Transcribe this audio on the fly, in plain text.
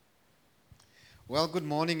Well, good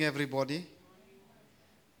morning, everybody.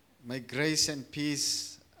 May grace and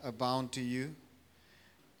peace abound to you.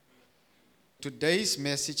 Today's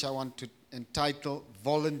message I want to entitle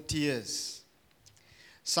Volunteers.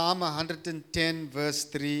 Psalm 110, verse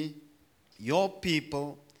 3 Your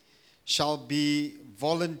people shall be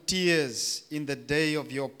volunteers in the day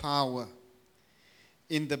of your power,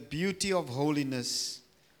 in the beauty of holiness.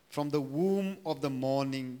 From the womb of the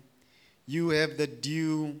morning, you have the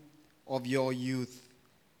dew of your youth.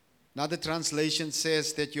 Another translation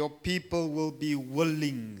says that your people will be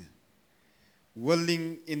willing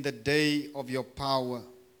in the day of your power.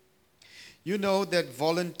 You know that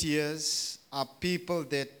volunteers are people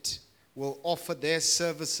that will offer their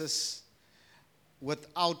services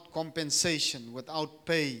without compensation, without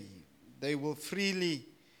pay. They will freely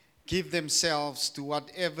give themselves to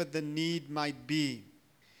whatever the need might be.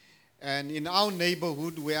 And in our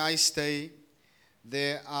neighborhood where I stay,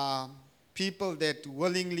 there are people that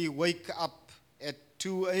willingly wake up at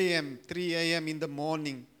 2 a.m., 3 a.m. in the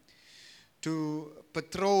morning to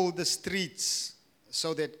patrol the streets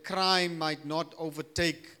so that crime might not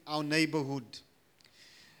overtake our neighborhood.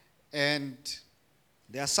 And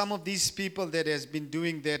there are some of these people that has been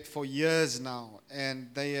doing that for years now, and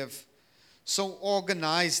they have so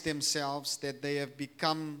organized themselves that they have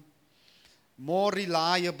become more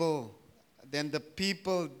reliable than the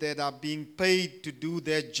people that are being paid to do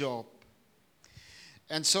their job.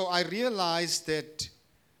 And so I realized that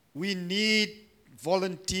we need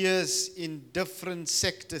volunteers in different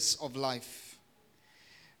sectors of life.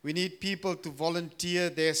 We need people to volunteer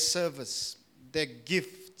their service, their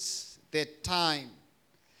gifts, their time.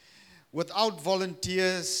 Without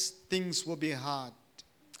volunteers, things will be hard.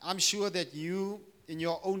 I'm sure that you, in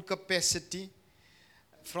your own capacity,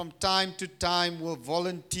 from time to time will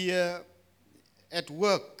volunteer at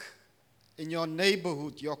work, in your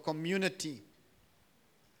neighborhood, your community.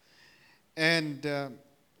 And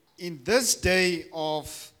in this day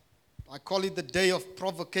of, I call it the day of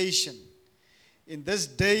provocation, in this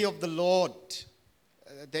day of the Lord,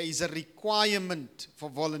 there is a requirement for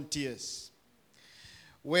volunteers.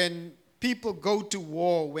 When people go to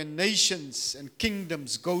war, when nations and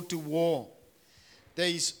kingdoms go to war, there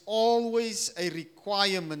is always a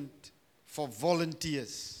requirement for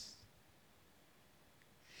volunteers.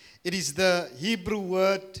 It is the Hebrew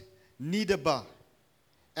word nidaba,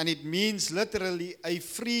 and it means literally a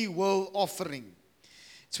free will offering.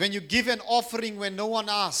 It's when you give an offering when no one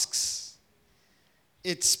asks.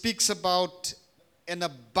 It speaks about an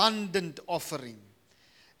abundant offering,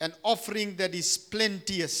 an offering that is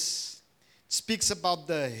plenteous. It speaks about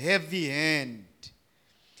the heavy hand.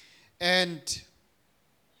 And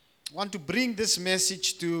I want to bring this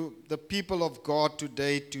message to the people of God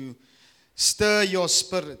today to stir your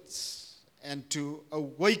spirits and to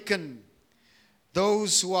awaken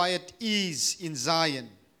those who are at ease in Zion,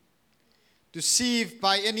 to see if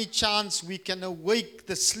by any chance we can awake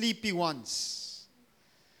the sleepy ones,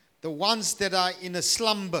 the ones that are in a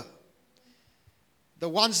slumber, the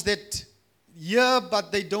ones that hear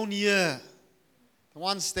but they don't hear, the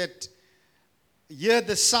ones that hear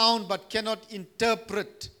the sound but cannot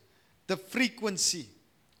interpret the frequency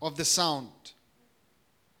of the sound.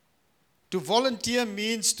 To volunteer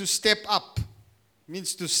means to step up,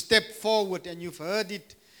 means to step forward, and you've heard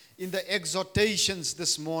it in the exhortations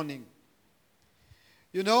this morning.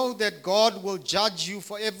 You know that God will judge you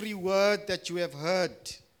for every word that you have heard.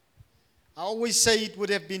 I always say it would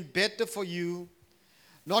have been better for you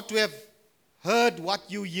not to have heard what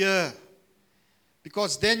you hear,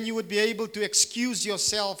 because then you would be able to excuse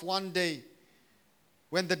yourself one day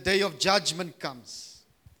when the day of judgment comes.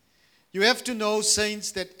 You have to know,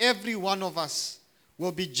 saints, that every one of us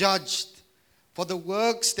will be judged for the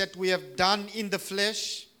works that we have done in the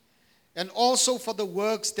flesh, and also for the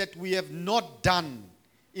works that we have not done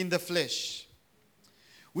in the flesh.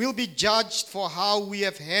 We'll be judged for how we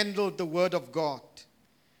have handled the Word of God.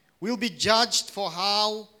 We'll be judged for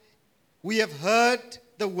how we have heard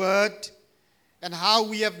the Word and how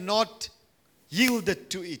we have not yielded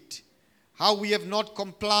to it, how we have not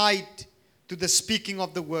complied to the speaking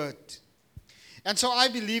of the Word. And so I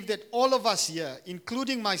believe that all of us here,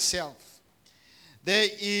 including myself, there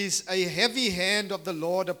is a heavy hand of the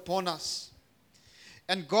Lord upon us.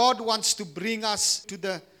 And God wants to bring us to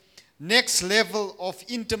the next level of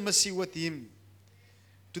intimacy with Him,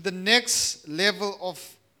 to the next level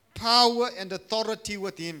of power and authority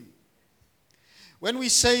with Him. When we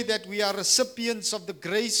say that we are recipients of the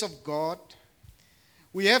grace of God,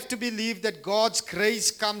 we have to believe that God's grace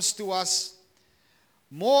comes to us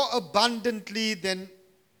more abundantly than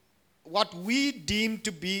what we deem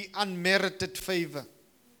to be unmerited favor.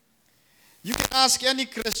 You can ask any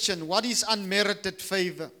Christian, what is unmerited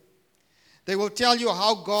favor? They will tell you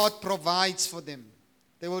how God provides for them.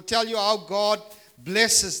 They will tell you how God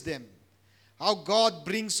blesses them, how God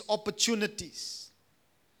brings opportunities.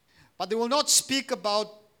 But they will not speak about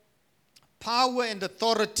power and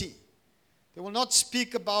authority. They will not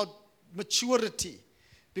speak about maturity,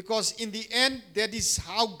 because in the end, that is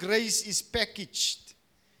how grace is packaged.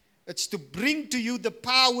 It's to bring to you the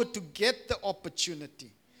power to get the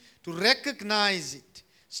opportunity, to recognize it.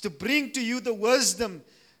 It's to bring to you the wisdom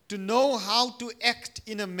to know how to act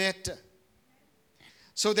in a matter,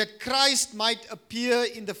 so that Christ might appear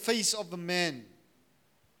in the face of a man.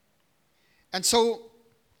 And so,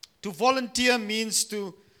 to volunteer means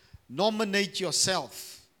to nominate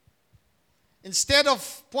yourself. Instead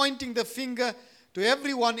of pointing the finger to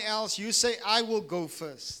everyone else, you say, I will go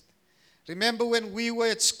first. Remember when we were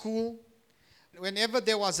at school, whenever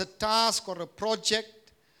there was a task or a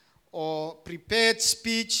project or prepared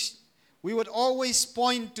speech, we would always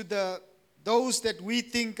point to those that we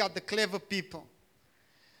think are the clever people.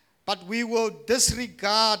 But we will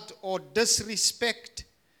disregard or disrespect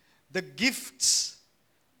the gifts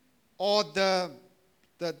or the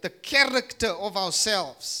character of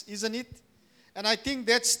ourselves, isn't it? And I think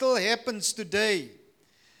that still happens today.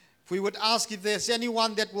 If we would ask if there's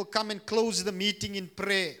anyone that will come and close the meeting in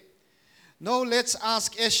prayer. No, let's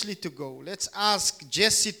ask Ashley to go. Let's ask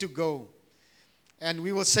Jesse to go. And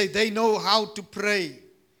we will say they know how to pray.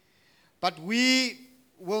 But we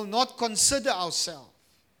will not consider ourselves.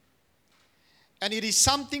 And it is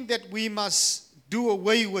something that we must do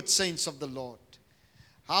away with, saints of the Lord.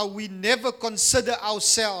 How we never consider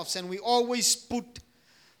ourselves and we always put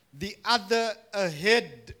the other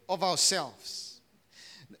ahead of ourselves.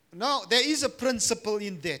 Now, there is a principle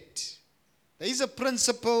in that. There is a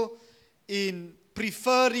principle in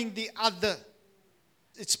preferring the other.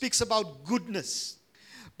 It speaks about goodness.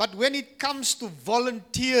 But when it comes to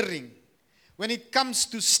volunteering, when it comes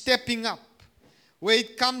to stepping up, when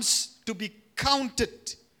it comes to be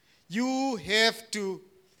counted, you have to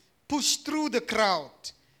push through the crowd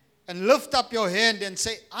and lift up your hand and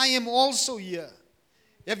say, I am also here.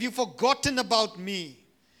 Have you forgotten about me?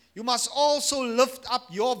 You must also lift up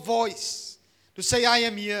your voice to say, I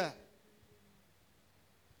am here.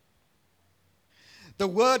 The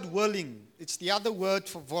word willing, it's the other word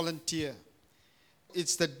for volunteer.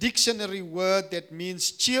 It's the dictionary word that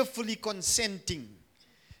means cheerfully consenting,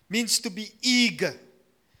 means to be eager,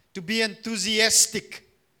 to be enthusiastic.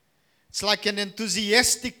 It's like an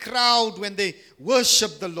enthusiastic crowd when they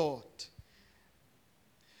worship the Lord.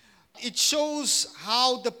 It shows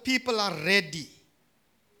how the people are ready.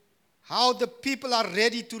 How the people are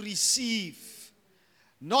ready to receive.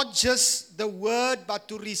 Not just the word, but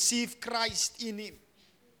to receive Christ in him.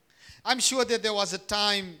 I'm sure that there was a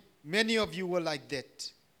time many of you were like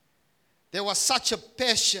that. There was such a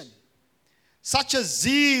passion, such a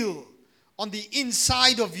zeal on the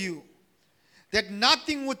inside of you, that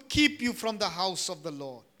nothing would keep you from the house of the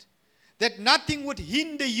Lord. That nothing would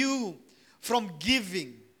hinder you from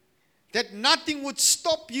giving. That nothing would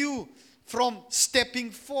stop you from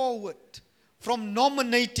stepping forward, from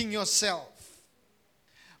nominating yourself.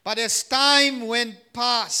 But as time went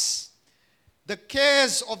past, the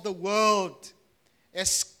cares of the world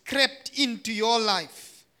has crept into your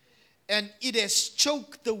life, and it has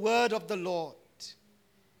choked the word of the Lord.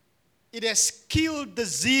 It has killed the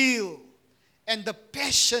zeal and the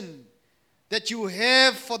passion that you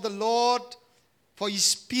have for the Lord, for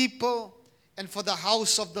his people, and for the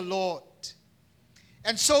house of the Lord.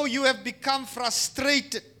 And so you have become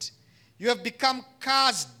frustrated. You have become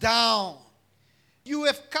cast down. You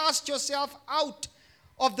have cast yourself out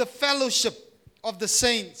of the fellowship of the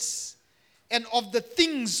saints and of the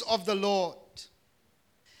things of the Lord.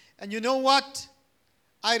 And you know what?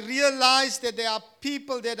 I realize that there are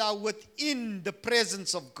people that are within the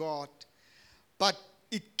presence of God, but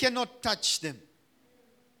it cannot touch them.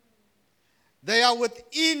 They are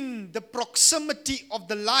within the proximity of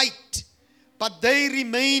the light, but they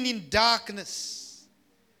remain in darkness.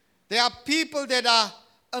 There are people that are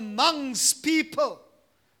amongst people,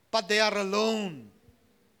 but they are alone.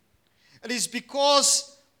 It is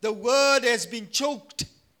because the word has been choked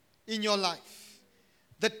in your life.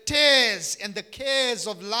 The tears and the cares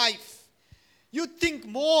of life. You think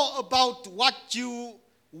more about what you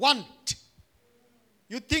want.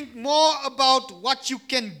 You think more about what you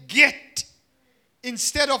can get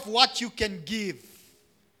instead of what you can give.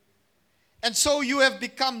 And so you have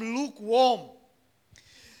become lukewarm.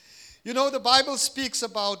 You know, the Bible speaks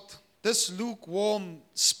about this lukewarm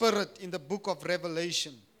spirit in the book of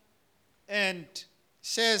Revelation, and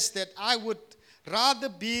says that I would Rather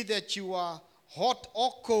be that you are hot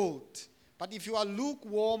or cold. But if you are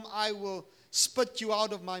lukewarm, I will spit you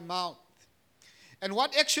out of my mouth. And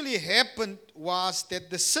what actually happened was that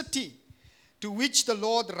the city to which the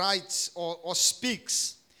Lord writes or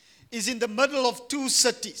speaks is in the middle of two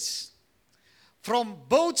cities. From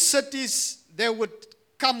both cities, there would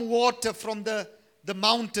come water from the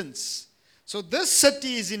mountains. So this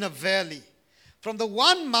city is in a valley. From the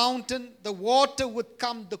one mountain, the water would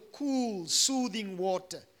come, the cool, soothing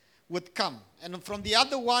water would come. And from the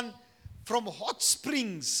other one, from hot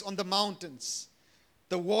springs on the mountains,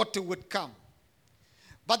 the water would come.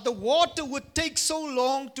 But the water would take so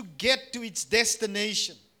long to get to its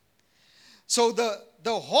destination. So the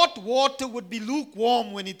hot water would be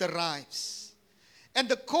lukewarm when it arrives. And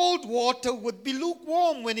the cold water would be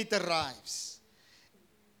lukewarm when it arrives.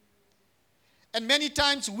 And many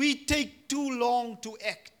times we take too long to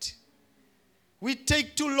act. We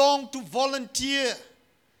take too long to volunteer.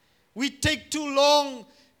 We take too long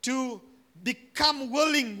to become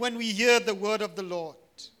willing when we hear the word of the Lord.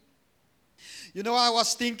 You know, I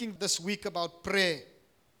was thinking this week about prayer.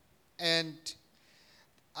 And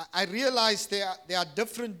I realized there are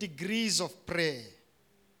different degrees of prayer.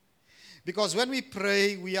 Because when we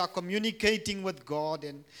pray, we are communicating with God.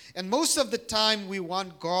 And most of the time we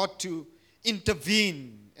want God to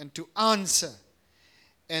intervene and to answer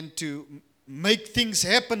and to make things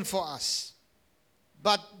happen for us.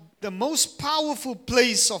 But the most powerful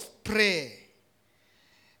place of prayer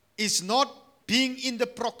is not being in the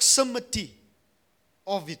proximity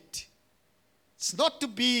of it. It's not to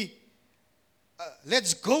be,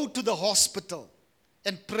 let's go to the hospital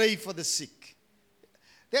and pray for the sick.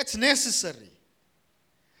 That's necessary.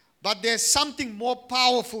 But there's something more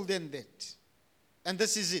powerful than that. And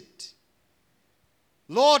this is it.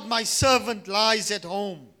 Lord, my servant lies at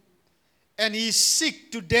home and he is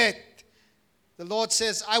sick to death. The Lord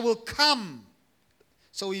says, I will come.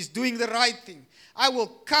 So he's doing the right thing. I will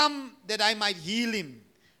come that I might heal him.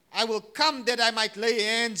 I will come that I might lay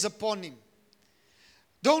hands upon him.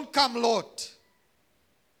 Don't come, Lord.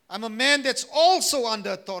 I'm a man that's also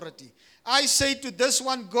under authority. I say to this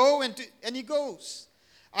one, go, and he goes.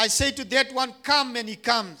 I say to that one, come, and he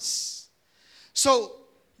comes. So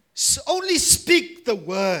only speak the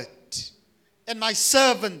word, and my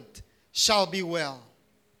servant shall be well.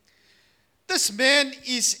 This man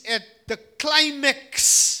is at the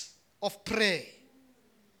climax of prayer.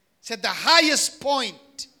 It's at the highest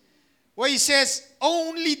point where he says,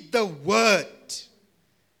 only the word.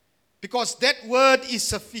 Because that word is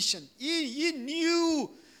sufficient. He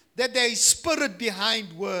knew that there is spirit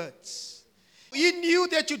behind words. He knew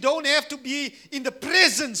that you don't have to be in the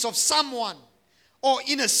presence of someone or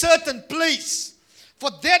in a certain place for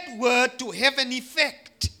that word to have an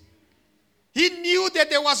effect. He knew that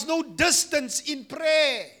there was no distance in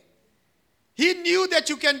prayer. He knew that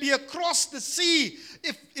you can be across the sea.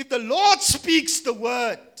 If the Lord speaks the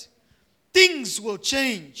word, things will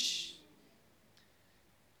change.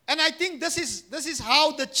 And I think this is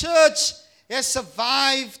how the church has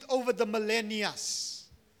survived over the millennia.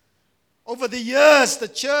 Over the years, the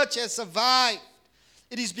church has survived.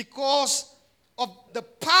 It is because of the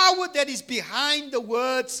power that is behind the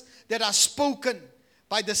words that are spoken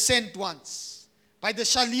by the sent ones, by the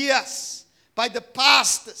shalias, by the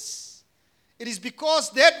pastors. It is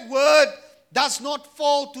because that word does not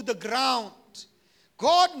fall to the ground.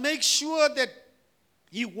 God makes sure that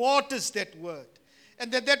he waters that word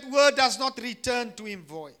and that word does not return to him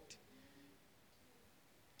void.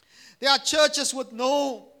 There are churches with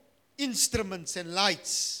no instruments and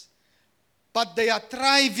lights, but they are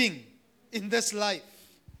thriving in this life.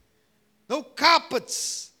 No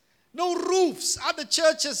carpets, no roofs. Other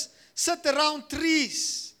churches sit around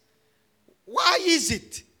trees. Why is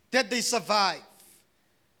it that they survive?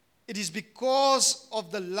 It is because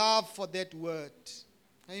of the love for that word.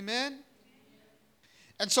 Amen?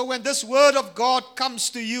 And so when this word of God comes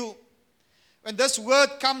to you, when this word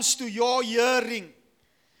comes to your hearing,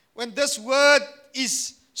 when this word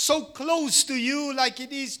is so close to you like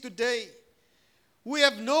it is today, we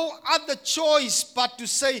have no other choice but to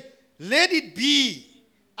say, let it be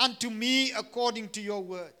unto me according to your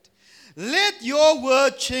word. Let your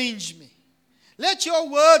word change me. Let your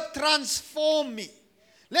word transform me.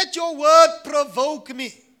 Let your word provoke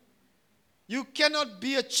me. You cannot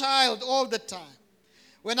be a child all the time.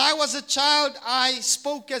 When I was a child, I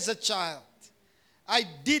spoke as a child. I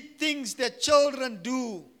did things that children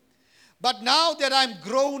do. But now that I'm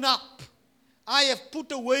grown up, I have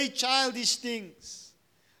put away childish things.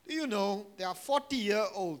 Do you know, there are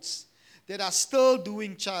 40-year-olds that are still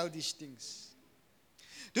doing childish things.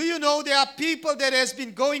 Do you know there are people that has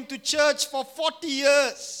been going to church for 40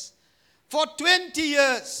 years, for 20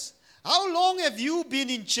 years? How long have you been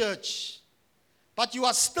in church? But you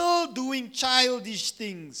are still doing childish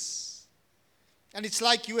things. And it's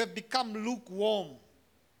like you have become lukewarm.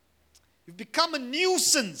 You've become a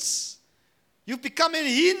nuisance. You've become a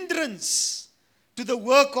hindrance to the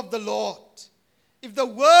work of the Lord. If the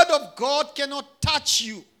word of God cannot touch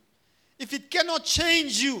you, if it cannot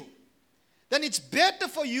change you, then it's better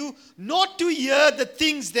for you not to hear the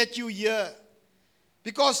things that you hear,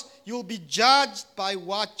 because you'll be judged by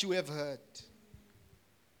what you have heard.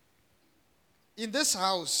 In this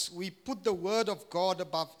house, we put the word of God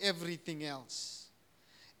above everything else.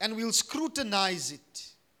 And we'll scrutinize it.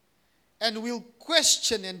 And we'll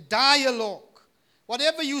question and dialogue.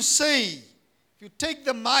 Whatever you say, if you take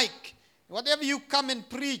the mic, whatever you come and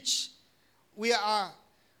preach, we are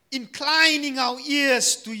inclining our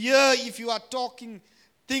ears to hear if you are talking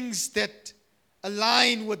things that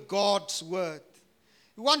align with God's word.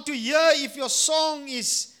 We want to hear if your song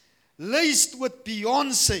is laced with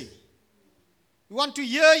Beyonce. We want to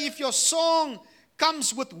hear if your song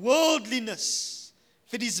comes with worldliness,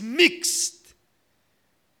 if it is mixed.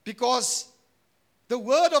 Because the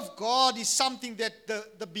word of God is something that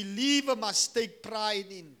the believer must take pride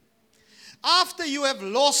in. After you have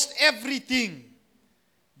lost everything,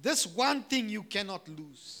 this one thing you cannot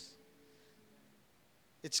lose.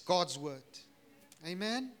 It's God's word.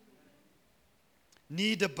 Amen?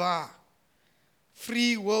 Nederbar,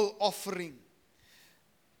 free will offering,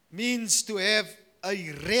 means to have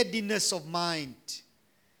a readiness of mind,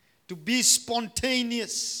 to be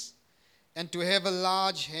spontaneous, and to have a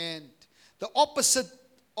large hand. The opposite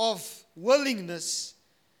of willingness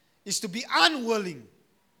is to be unwilling.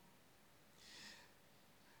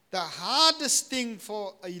 The hardest thing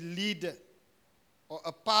for a leader or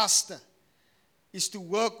a pastor is to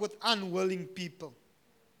work with unwilling people.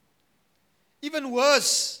 Even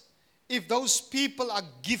worse, if those people are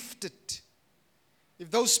gifted, if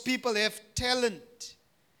those people have talent,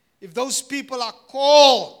 if those people are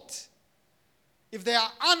called, if they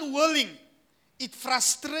are unwilling, it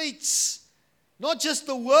frustrates not just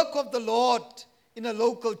the work of the Lord in a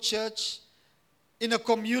local church, in a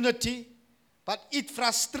community, but it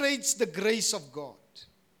frustrates the grace of God.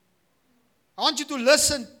 I want you to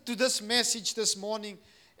listen to this message this morning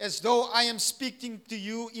as though I am speaking to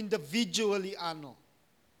you individually, Arno.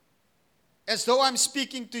 As though I'm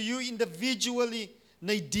speaking to you individually,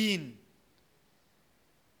 Nadine.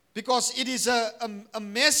 Because it is a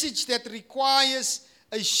message that requires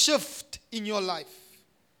a shift in your life,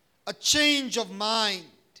 a change of mind,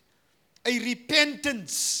 a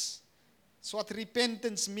repentance. That's what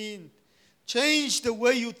repentance means. Change the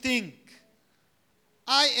way you think.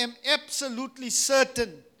 I am absolutely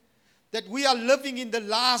certain that we are living in the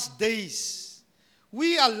last days.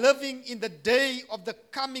 We are living in the day of the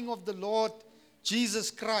coming of the Lord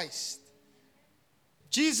Jesus Christ.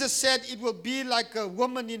 Jesus said it will be like a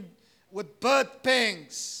woman with birth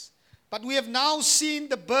pangs. But we have now seen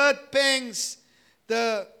the birth pangs,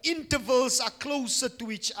 the intervals are closer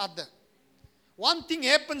to each other. One thing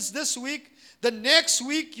happens this week, the next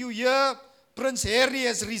week you hear Prince Harry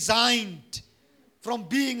has resigned from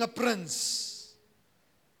being a prince.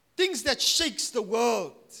 Things that shakes the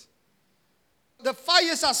world. The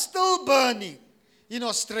fires are still burning in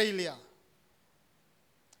Australia.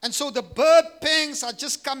 And so the birth pangs are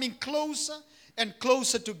just coming closer and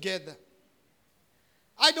closer together.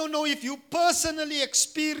 I don't know if you personally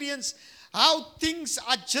experience how things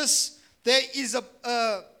are just, there is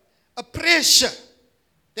a pressure.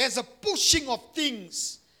 There's a pushing of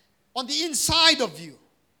things on the inside of you.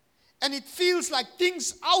 And it feels like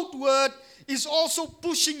things outward is also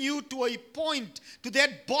pushing you to a point, to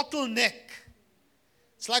that bottleneck.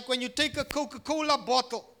 It's like when you take a Coca-Cola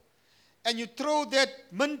bottle and you throw that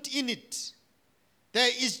mint in it. There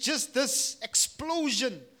is just this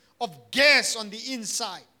explosion of gas on the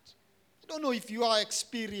inside. I don't know if you are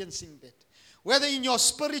experiencing that. Whether in your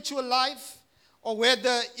spiritual life or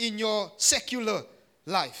whether in your secular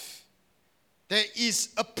life. There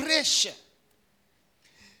is a pressure.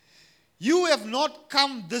 You have not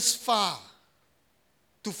come this far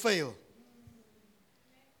to fail.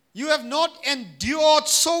 You have not endured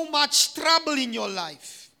so much trouble in your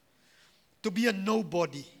life to be a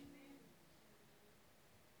nobody.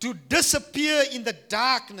 To disappear in the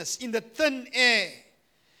darkness, in the thin air.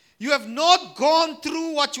 You have not gone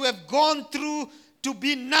through what you have gone through to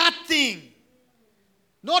be nothing.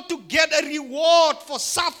 Not to get a reward for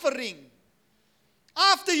suffering.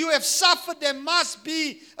 After you have suffered, there must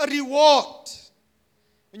be a reward.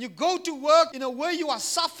 When you go to work, in a way you are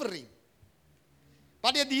suffering.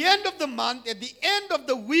 But at the end of the month, at the end of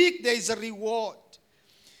the week, there is a reward.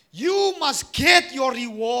 You must get your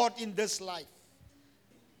reward in this life.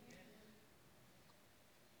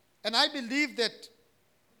 And I believe that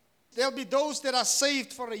there'll be those that are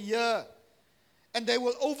saved for a year, and they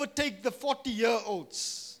will overtake the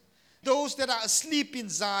 40-year-olds. Those that are asleep in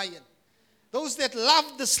Zion. Those that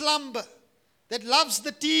love the slumber, that loves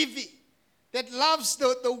the TV, that loves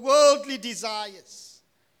the worldly desires.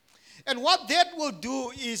 And what that will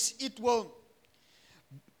do is it will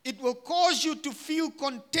cause you to feel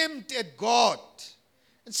contempt at God.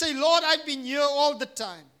 And say, Lord, I've been here all the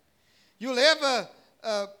time. You'll have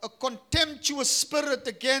a contemptuous spirit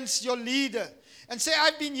against your leader. And say,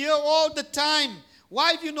 I've been here all the time.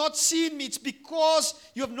 Why have you not seen me? It's because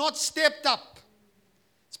you have not stepped up.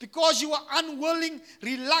 It's because you are unwilling,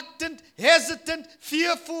 reluctant, hesitant,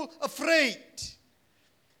 fearful, afraid.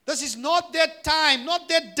 This is not that time, not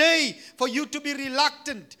that day for you to be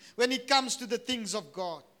reluctant when it comes to the things of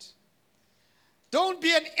God. Don't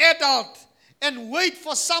be an adult and wait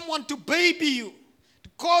for someone to baby you, to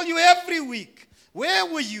call you every week. Where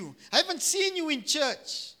were you? I haven't seen you in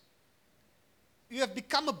church. You have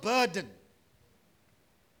become a burden.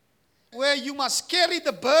 Where you must carry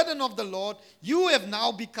the burden of the Lord, you have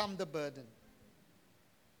now become the burden.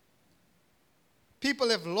 People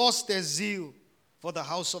have lost their zeal for the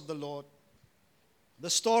house of the Lord. The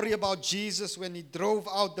story about Jesus when he drove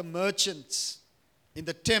out the merchants in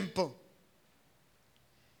the temple.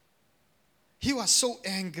 He was so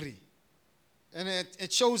angry. And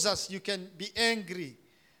it shows us you can be angry,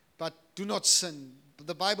 but do not sin.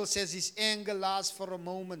 The Bible says his anger lasts for a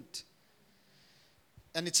moment.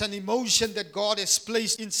 And it's an emotion that God has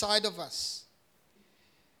placed inside of us.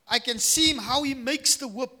 I can see him how he makes the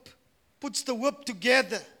whip, puts the whip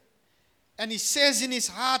together. And he says in his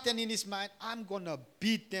heart and in his mind, I'm going to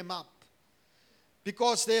beat them up.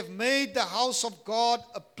 Because they have made the house of God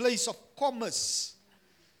a place of commerce.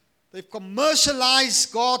 They've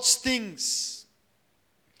commercialized God's things.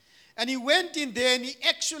 And he went in there and he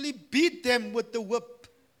actually beat them with the whip.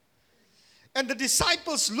 And the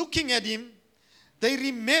disciples looking at him, they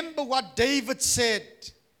remember what David said.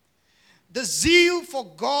 The zeal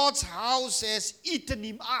for God's house has eaten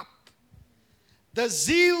him up. The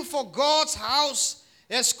zeal for God's house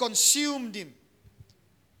has consumed him.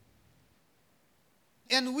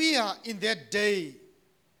 And we are in that day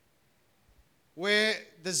where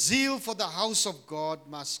the zeal for the house of God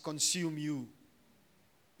must consume you.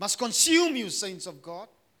 Must consume you, saints of God.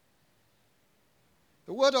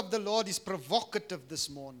 The word of the Lord is provocative this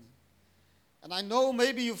morning. And I know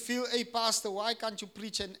maybe you feel, hey, Pastor, why can't you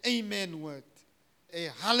preach an amen word? A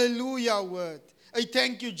hallelujah word? A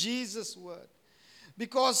thank you, Jesus word?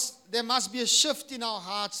 Because there must be a shift in our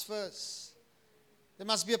hearts first. There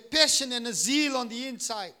must be a passion and a zeal on the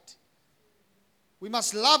inside. We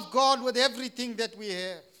must love God with everything that we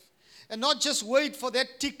have. And not just wait for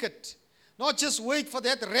that ticket. Not just wait for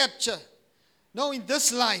that rapture. No, in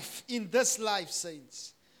this life,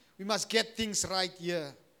 saints, we must get things right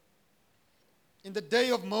here. In the day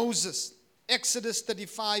of Moses, Exodus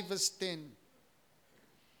 35 verse 10,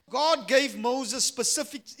 God gave Moses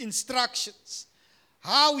specific instructions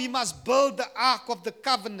how he must build the Ark of the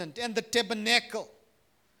Covenant and the tabernacle.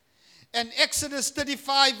 And Exodus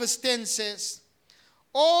 35 verse 10 says,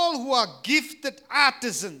 all who are gifted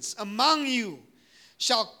artisans among you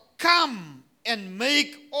shall come and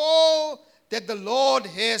make all that the Lord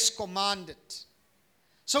has commanded.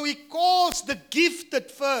 So he calls the gifted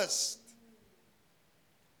first.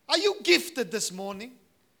 Are you gifted this morning?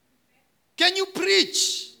 Can you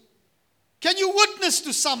preach? Can you witness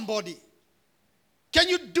to somebody? Can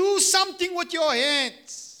you do something with your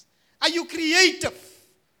hands? Are you creative?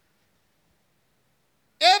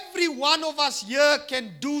 Every one of us here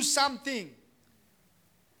can do something.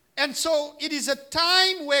 And so it is a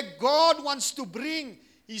time where God wants to bring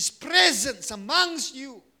his presence amongst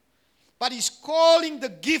you. But he's calling the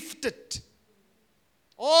gifted.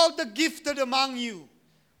 All the gifted among you.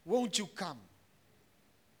 Won't you come?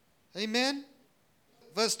 Amen.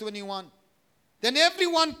 Verse 21. Then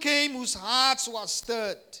everyone came whose hearts were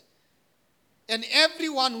stirred, and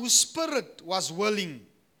everyone whose spirit was willing.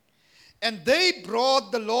 And they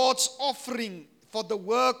brought the Lord's offering for the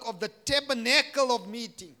work of the tabernacle of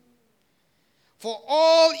meeting, for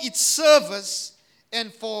all its service,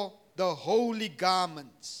 and for the holy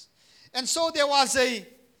garments. And so there was an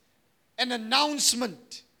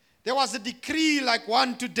announcement. There was a decree like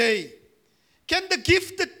one today. Can the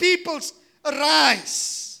gifted peoples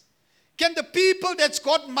arise? Can the people that's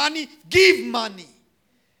got money give money?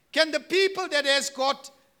 Can the people that has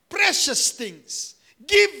got precious things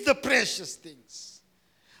give the precious things?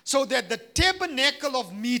 so that the tabernacle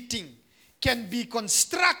of meeting can be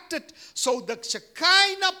constructed so the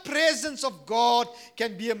Shekinah presence of God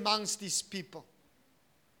can be amongst these people.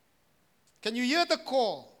 Can you hear the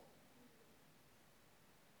call?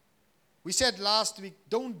 We said last week,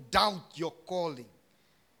 don't doubt your calling.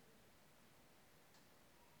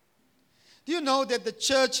 Do you know that the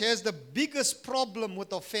church has the biggest problem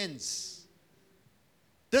with offense?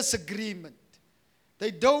 Disagreement.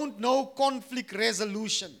 They don't know conflict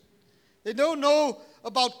resolution. They don't know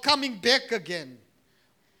about coming back again.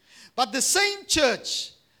 But the same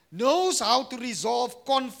church knows how to resolve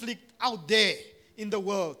conflict out there in the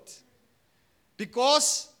world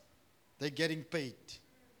because they're getting paid.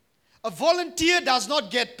 A volunteer does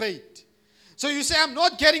not get paid. So you say, I'm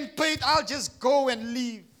not getting paid, I'll just go and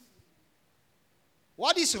leave.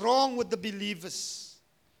 What is wrong with the believers?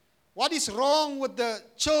 What is wrong with the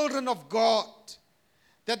children of God?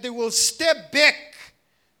 That they will step back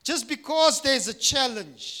just because there's a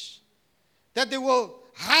challenge. That they will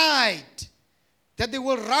hide. That they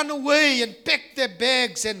will run away and pack their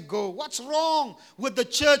bags and go. What's wrong with the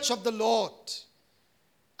church of the Lord?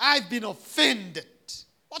 I've been offended.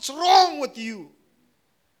 What's wrong with you?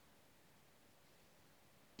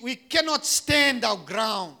 We cannot stand our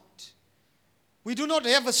ground. We do not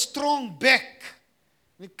have a strong back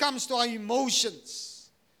when it comes to our emotions.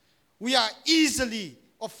 We are easily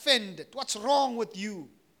offended. What's wrong with you?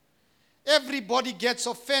 Everybody gets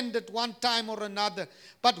offended one time or another.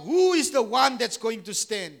 But who is the one that's going to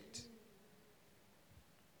stand?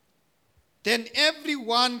 Then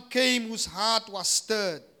everyone came whose heart was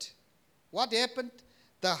stirred. What happened?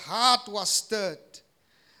 The heart was stirred.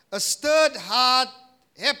 A stirred heart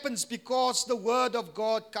happens because the word of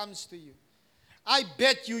God comes to you. I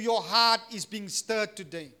bet you your heart is being stirred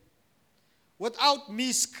today. Without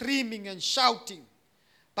me screaming and shouting.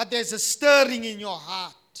 But there's a stirring in your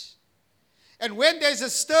heart. And when there's a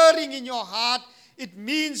stirring in your heart, it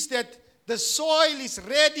means that the soil is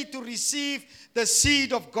ready to receive the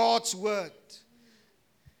seed of God's word.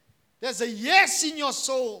 There's a yes in your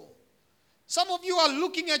soul. Some of you are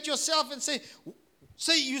looking at yourself and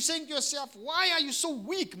you're saying to yourself, why are you so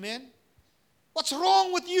weak, man? What's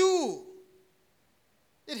wrong with you?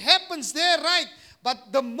 It happens there, right?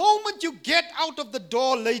 But the moment you get out of the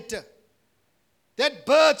door later, that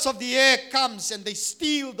birds of the air comes and they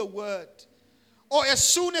steal the word. Or as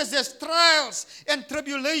soon as there's trials and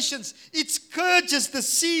tribulations, it scourges the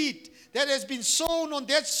seed that has been sown on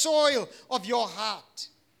that soil of your heart.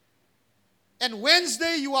 And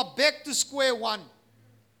Wednesday, you are back to square one.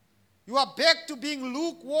 You are back to being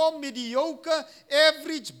lukewarm, mediocre,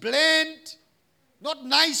 average, bland, not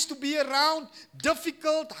nice to be around,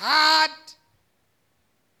 difficult, hard.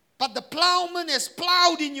 But the plowman has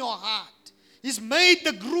plowed in your heart. He's made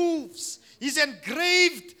the grooves. He's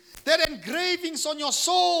engraved that engravings on your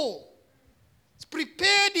soul. He's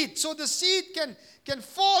prepared it so the seed can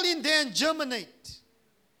fall in there and germinate.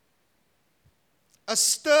 A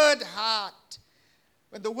stirred heart.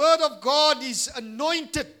 When the word of God is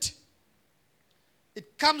anointed,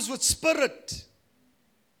 it comes with spirit.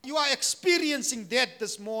 You are experiencing that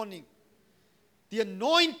this morning. The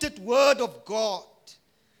anointed word of God.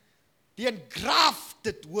 The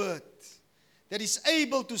engrafted word that is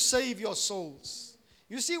able to save your souls.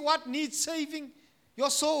 You see what needs saving? Your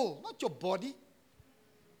soul, not your body.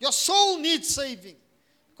 Your soul needs saving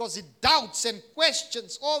because it doubts and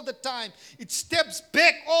questions all the time. It steps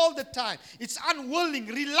back all the time. It's unwilling,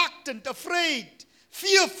 reluctant, afraid,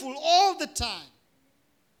 fearful all the time.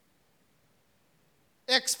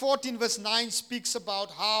 Acts 14 verse 9 speaks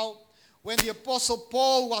about how when the Apostle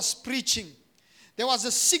Paul was preaching, there was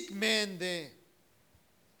a sick man there.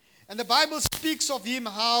 And the Bible speaks of him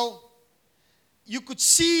how you could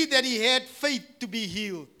see that he had faith to be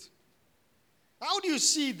healed. How do you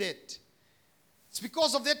see that? It's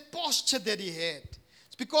because of that posture that he had.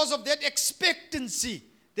 It's because of that expectancy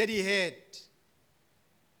that he had.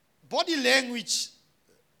 Body language,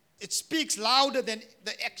 it speaks louder than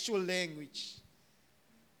the actual language.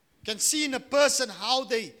 You can see in a person how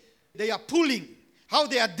they are pulling, how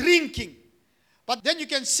they are drinking. But then you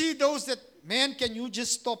can see those that, man, can you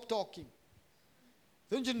just stop talking?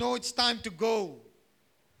 Don't you know it's time to go?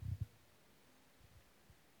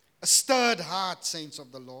 A stirred heart, saints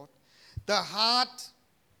of the Lord. The heart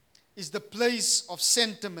is the place of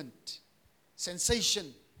sentiment,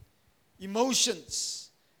 sensation, emotions,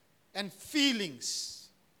 and feelings.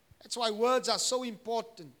 That's why words are so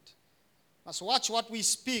important. Must watch what we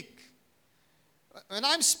speak. When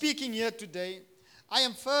I'm speaking here today, I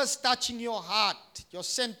am first touching your heart, your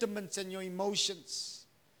sentiments and your emotions.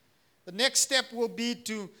 The next step will be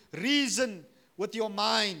to reason with your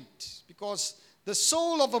mind, because the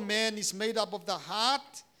soul of a man is made up of the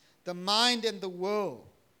heart, the mind, and the will.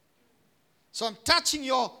 So I'm touching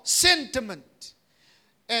your sentiment.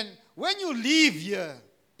 And when you leave here,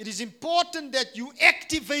 it is important that you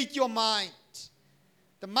activate your mind.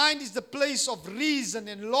 The mind is the place of reason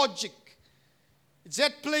and logic. It's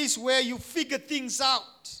that place where you figure things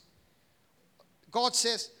out. God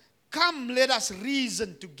says, come, let us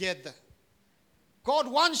reason together. God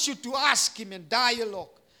wants you to ask Him and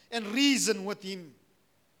dialogue and reason with Him.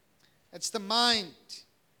 It's the mind,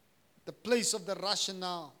 the place of the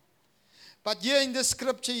rationale. But here in the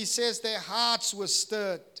scripture, He says their hearts were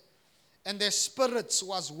stirred and their spirits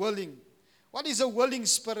was willing. What is a willing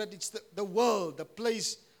spirit? It's the world, the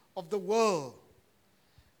place of the world.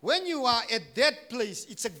 When you are at that place,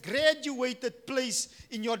 it's a graduated place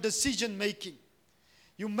in your decision making.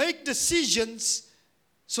 You make decisions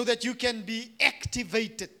so that you can be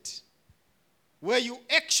activated, where you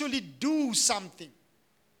actually do something.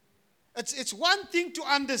 It's one thing to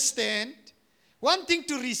understand, one thing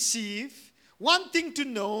to receive, one thing to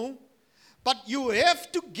know, but you have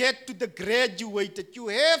to get to the graduated. You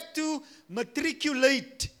have to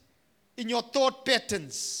matriculate in your thought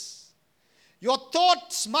patterns. Your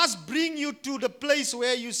thoughts must bring you to the place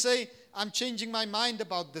where you say, I'm changing my mind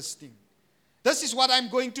about this thing. This is what I'm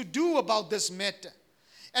going to do about this matter.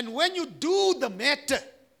 And when you do the matter,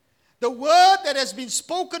 the word that has been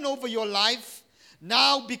spoken over your life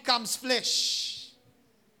now becomes flesh,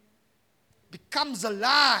 becomes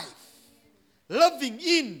alive, living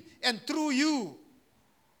in and through you.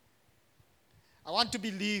 I want to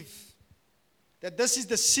believe that this is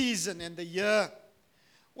the season and the year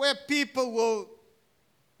where people will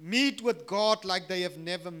meet with God like they have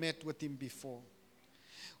never met with Him before.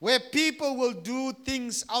 Where people will do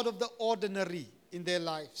things out of the ordinary in their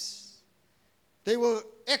lives. They will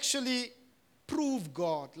actually prove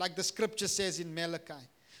God, like the scripture says in Malachi.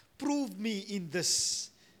 Prove me in this.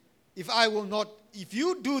 If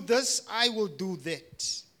you do this, I will do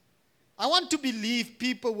that. I want to believe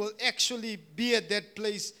people will actually be at that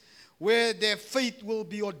place where their faith will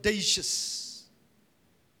be audacious.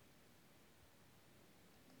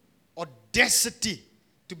 Audacity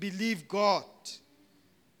to believe God.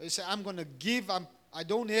 They say, I'm going to give. I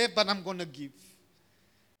don't have, but I'm going to give.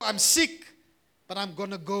 I'm sick, but I'm going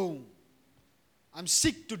to go. I'm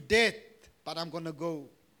sick to death, but I'm going to go.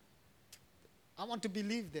 I want to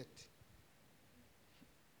believe that.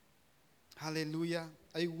 Hallelujah.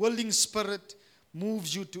 A willing spirit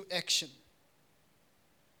moves you to action.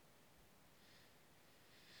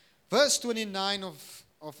 Verse 29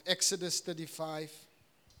 of Exodus 35.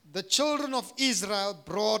 The children of Israel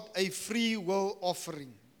brought a free will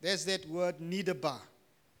offering. There's that word, nidaba.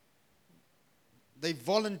 They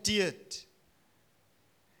volunteered.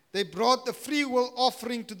 They brought the free will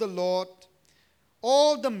offering to the Lord,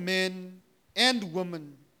 all the men and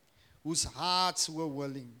women whose hearts were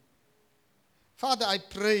willing. Father, I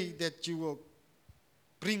pray that you will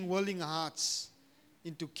bring willing hearts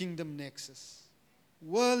into Kingdom Nexus.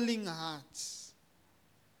 Willing hearts.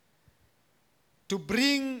 To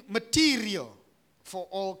bring material for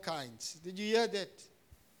all kinds. Did you hear that?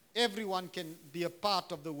 Everyone can be a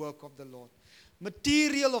part of the work of the Lord.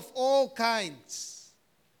 Material of all kinds.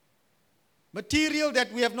 Material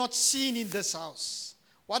that we have not seen in this house.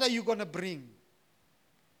 What are you going to bring?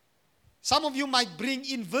 Some of you might bring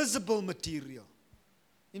invisible material.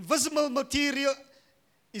 Invisible material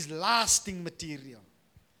is lasting material.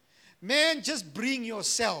 Man, just bring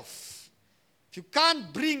yourself. If you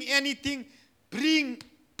can't bring anything, bring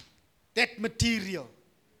that material.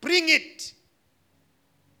 Bring it.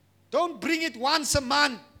 Don't bring it once a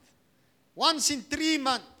month. Once in 3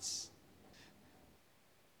 months.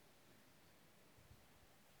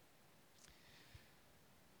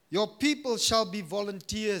 Your people shall be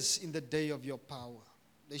volunteers in the day of your power.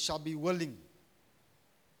 They shall be willing.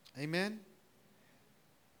 Amen.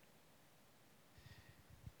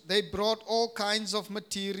 They brought all kinds of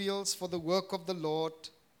materials for the work of the Lord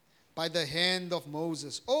by the hand of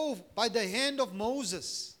Moses. Oh, by the hand of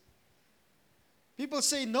Moses. People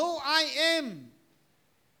say, no, I am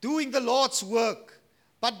doing the Lord's work.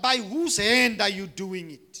 But by whose hand are you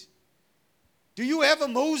doing it? Do you have a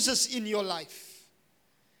Moses in your life?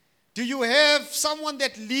 Do you have someone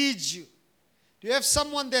that leads you? Do you have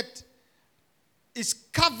someone that is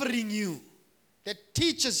covering you, that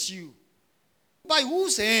teaches you? By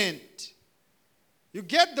whose hand? You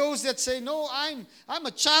get those that say, no, I'm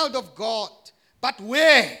a child of God. But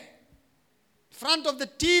where? In front of the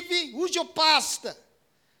TV? Who's your pastor?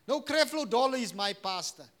 No, Creflo Dollar is my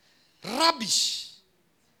pastor. Rubbish.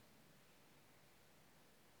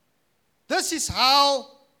 This is how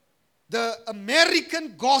the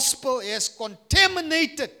American gospel has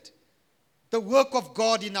contaminated the work of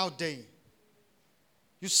God in our day.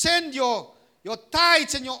 You send your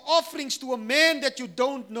tithes and your offerings to a man that you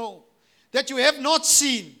don't know, that you have not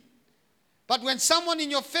seen. But when someone in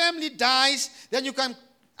your family dies, then you can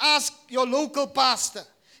ask your local pastor,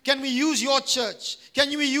 can we use your church?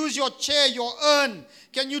 Can we use your chair, your urn?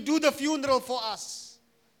 Can you do the funeral for us?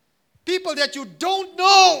 People that you don't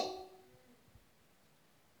know.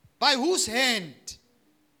 By whose hand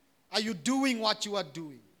are you doing what you are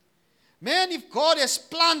doing? Man, if God has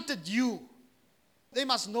planted you, they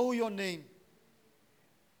must know your name.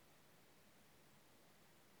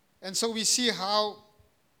 And so we see how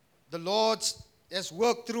the Lord has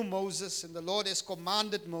worked through Moses and the Lord has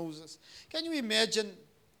commanded Moses. Can you imagine?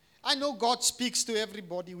 I know God speaks to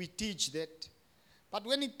everybody, we teach that. But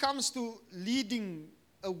when it comes to leading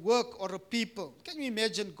a work or a people, can you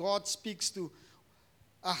imagine God speaks to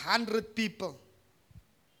 100 people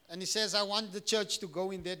and he says, I want the church to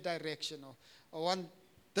go in that direction, or I want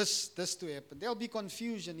this to happen. There'll be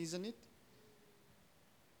confusion, isn't it?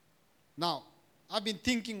 Now, I've been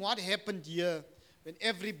thinking what happened here when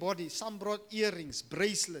everybody, some brought earrings,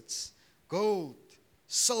 bracelets, gold,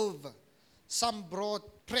 silver, some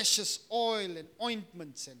brought precious oil and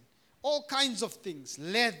ointments and all kinds of things,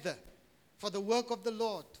 leather, for the work of the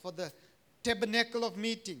Lord, for the tabernacle of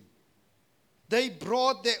meeting. They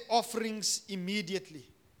brought their offerings immediately.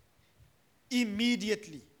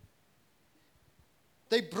 Immediately.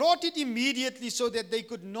 They brought it immediately so that they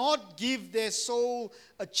could not give their soul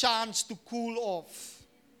a chance to cool off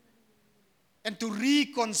and to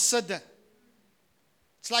reconsider.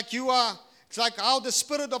 It's like how the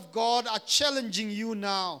Spirit of God are challenging you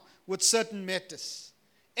now with certain matters.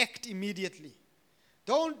 Act immediately.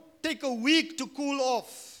 Don't take a week to cool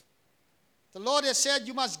off. The Lord has said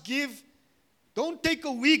you must give. Don't take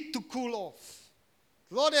a week to cool off.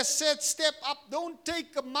 The Lord has said step up. Don't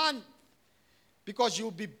take a month, because you'll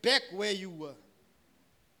be back where you were.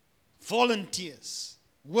 Volunteers,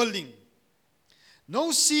 willing.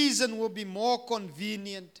 No season will be more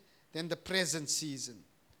convenient than the present season.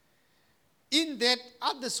 In that,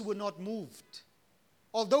 others were not moved.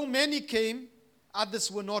 Although many came, others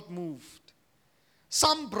were not moved.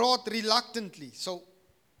 Some brought reluctantly. So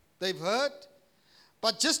they've heard,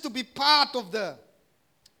 but just to be part of the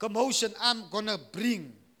commotion, I'm going to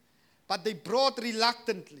bring. But they brought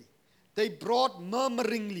reluctantly. They brought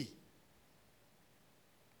murmuringly,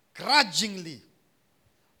 grudgingly,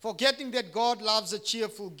 forgetting that God loves a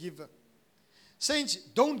cheerful giver. Saints,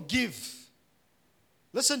 don't give.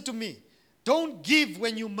 Listen to me. Don't give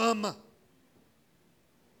when you murmur.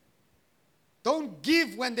 Don't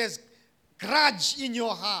give when there's grudge in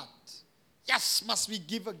your heart. Yes, must we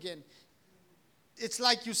give again? It's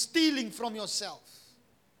like you're stealing from yourself.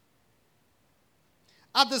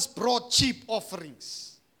 Others brought cheap offerings.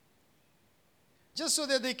 Just so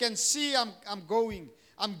that they can see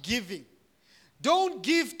I'm giving. Don't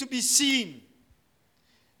give to be seen.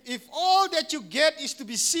 If all that you get is to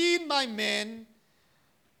be seen by men,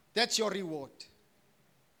 that's your reward.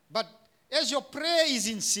 But as your prayer is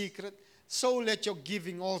in secret, so let your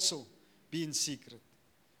giving also be in secret.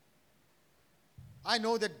 I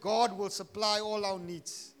know that God will supply all our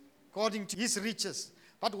needs according to His riches.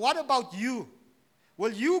 But what about you?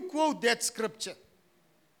 Will you quote that scripture?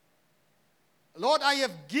 Lord, I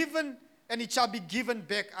have given, and it shall be given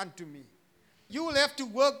back unto me. You will have to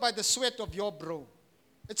work by the sweat of your brow.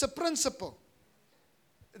 It's a principle.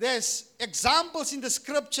 There's examples in the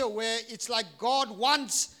scripture where it's like God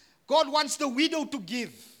wants the widow to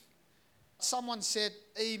give. Someone said,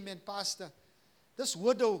 amen, Pastor. This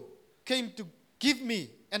widow came to give me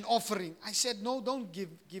an offering. I said, no, don't give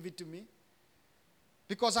it to me.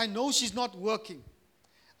 Because I know she's not working.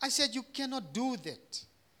 I said, you cannot do that.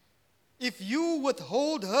 If you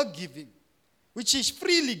withhold her giving, which she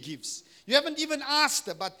freely gives, you haven't even asked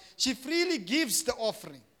her, but she freely gives the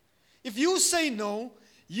offering. If you say no,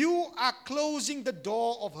 you are closing the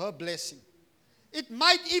door of her blessing. It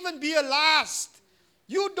might even be a last.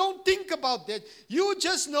 You don't think about that. You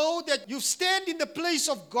just know that you stand in the place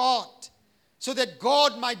of God so that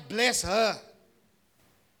God might bless her.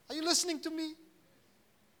 Are you listening to me?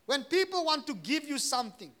 When people want to give you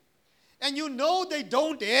something and you know they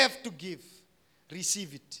don't have to give,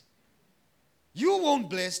 receive it. You won't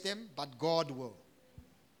bless them, but God will.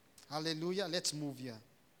 Hallelujah. Let's move here.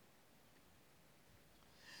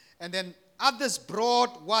 And then others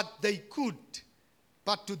brought what they could,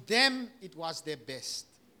 but to them it was their best.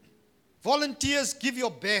 Volunteers, give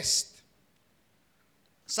your best.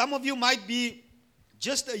 Some of you might be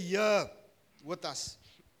just a year with us.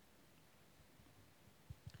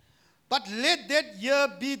 but let that year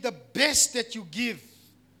be the best that you give.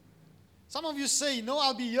 Some of you say, no,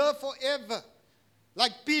 I'll be here forever.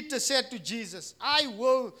 Like Peter said to Jesus, I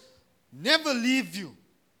will never leave you.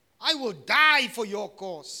 I will die for your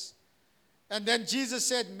cause. And then Jesus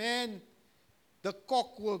said, man, the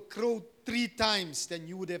cock will crow 3 times, then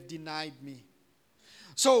you would have denied me.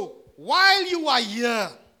 So, while you are here,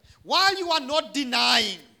 while you are not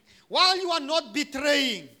denying, while you are not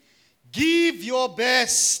betraying, give your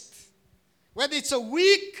best. Whether it's a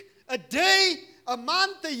week, a day, a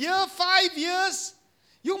month, a year, 5 years,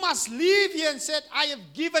 you must leave here and say, I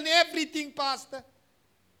have given everything, Pastor.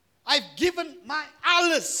 I've given my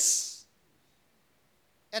alles.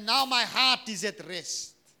 And now my heart is at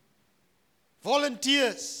rest.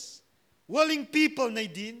 Volunteers, willing people,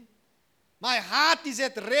 Nadine. My heart is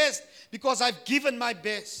at rest because I've given my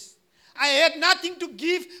best. I had nothing to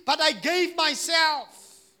give, but I gave myself.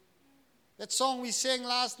 That song we sang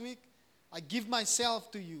last week, I give myself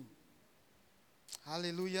to you.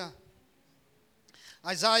 Hallelujah.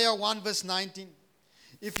 Isaiah 1 verse 19.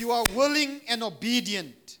 If you are willing and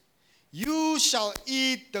obedient, you shall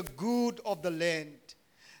eat the good of the land.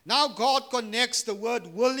 Now God connects the word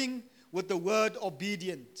willing with the word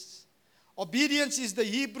obedience. Obedience is the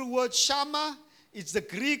Hebrew word shama. It's the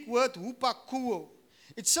Greek word hupakuo.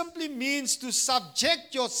 It simply means to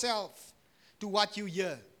subject yourself to what you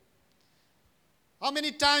hear. How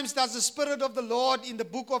many times does the Spirit of the Lord in the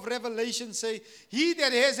book of Revelation say, he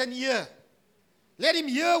that has an ear, let him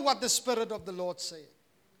hear what the Spirit of the Lord saith.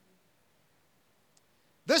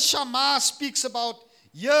 This Shama speaks about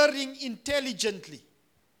hearing intelligently,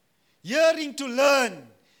 hearing to learn,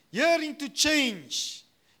 hearing to change,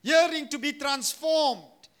 hearing to be transformed.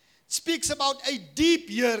 It speaks about a deep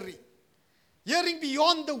hearing, hearing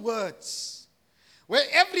beyond the words, where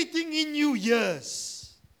everything in you hears.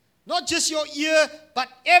 Not just your ear, but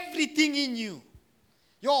everything in you.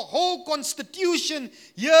 Your whole constitution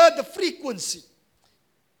hear the frequency.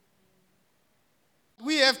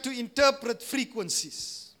 We have to interpret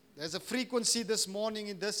frequencies. There's a frequency this morning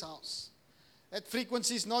in this house. That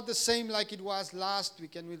frequency is not the same like it was last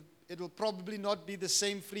week, and it will probably not be the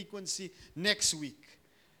same frequency next week.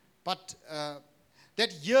 But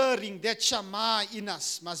that hearing, that Shama in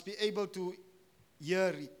us must be able to hear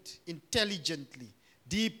it intelligently,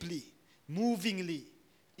 deeply, movingly.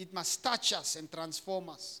 It must touch us and transform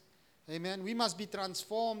us. Amen. We must be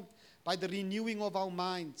transformed by the renewing of our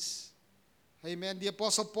minds. Amen. The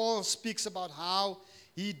Apostle Paul speaks about how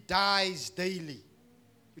he dies daily.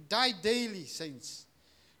 We die daily, saints,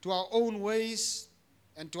 to our own ways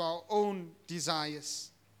and to our own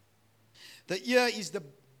desires. The ear is the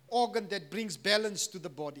organ that brings balance to the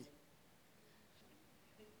body.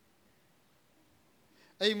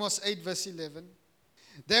 Amos 8 verse 11.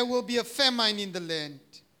 There will be a famine in the land,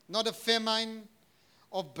 not a famine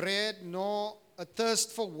of bread, nor a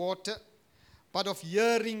thirst for water, but of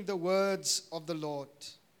hearing the words of the Lord.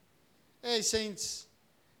 Hey, saints,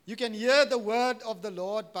 you can hear the word of the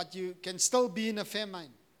Lord, but you can still be in a famine.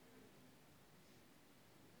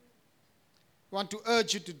 I want to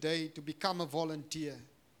urge you today to become a volunteer.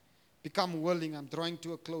 Become willing. I'm drawing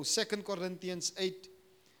to a close. 2 Corinthians 8,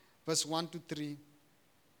 verse 1 to 3.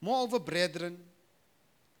 Moreover, brethren,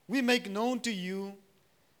 we make known to you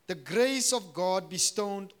the grace of God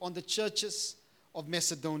bestowed on the churches of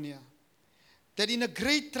Macedonia, that in a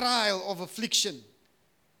great trial of affliction,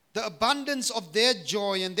 the abundance of their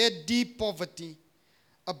joy and their deep poverty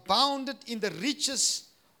abounded in the riches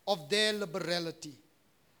of their liberality.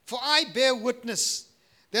 For I bear witness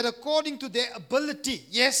that according to their ability,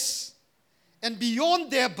 yes, and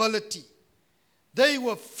beyond their ability, they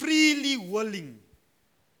were freely willing,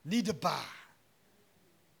 nidaba.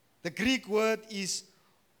 The Greek word is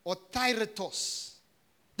otyratos.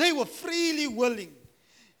 They were freely willing.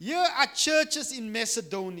 Here are churches in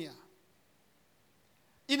Macedonia,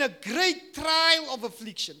 in a great trial of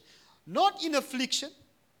affliction. Not in affliction,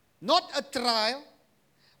 not a trial,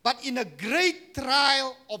 but in a great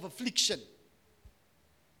trial of affliction.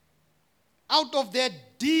 Out of their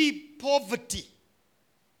deep poverty,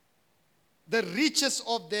 the riches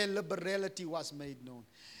of their liberality was made known.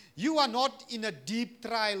 You are not in a deep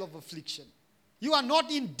trial of affliction. You are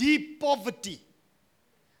not in deep poverty.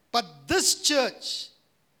 But this church,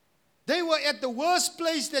 they were at the worst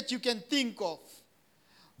place that you can think of.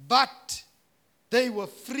 But they were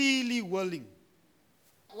freely willing.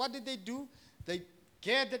 What did they do? They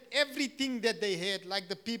gathered everything that they had, like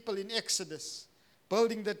the people in Exodus,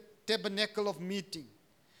 building the tabernacle of meeting.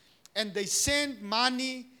 And they sent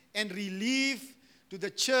money and relief to the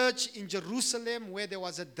church in Jerusalem where there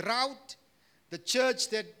was a drought, the church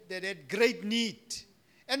that had great need.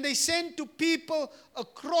 And they send to people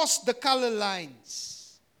across the color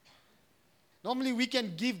lines. Normally we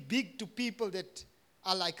can give big to people that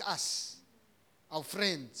are like us, our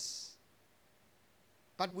friends.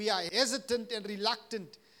 But we are hesitant and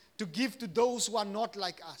reluctant to give to those who are not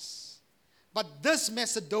like us. But this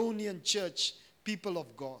Macedonian church, people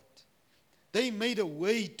of God, they made a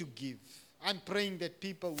way to give. I'm praying that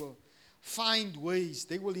people will find ways.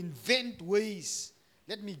 They will invent ways.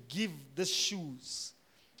 Let me give this shoes.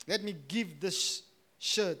 Let me give this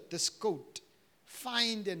shirt, this coat.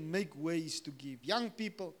 Find and make ways to give. Young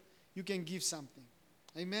people, you can give something.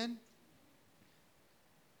 Amen?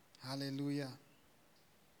 Hallelujah.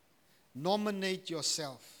 Nominate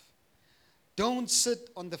yourself. Don't sit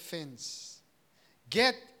on the fence.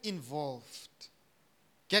 Get involved.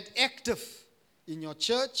 Get active in your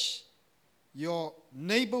church, your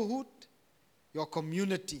neighborhood, your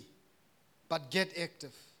community. But get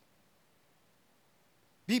active.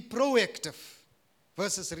 Be proactive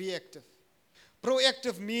versus reactive.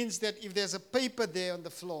 Proactive means that if there's a paper there on the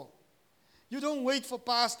floor, you don't wait for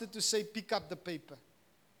pastor to say, pick up the paper.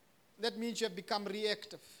 That means you have become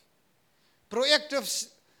reactive. Proactive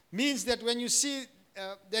means that when you see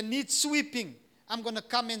there needs sweeping, I'm going to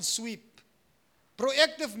come and sweep.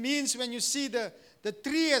 Proactive means when you see the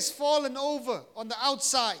tree has fallen over on the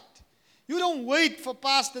outside, you don't wait for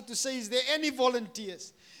pastor to say, is there any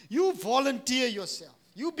volunteers? You volunteer yourself.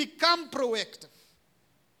 You become proactive.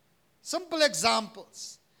 Simple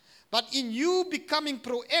examples. But in you becoming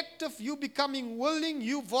proactive, you becoming willing,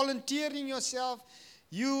 you volunteering yourself,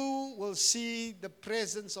 you will see the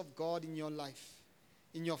presence of God in your life,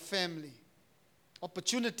 in your family.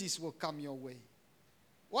 Opportunities will come your way.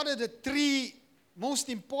 What are the three most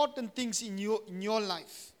important things in your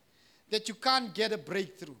life that you can't get a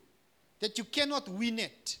breakthrough, that you cannot win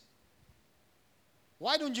it?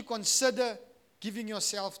 Why don't you consider giving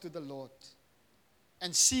yourself to the Lord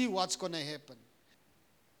and see what's going to happen?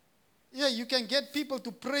 Yeah, you can get people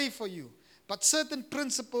to pray for you, but certain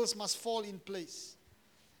principles must fall in place.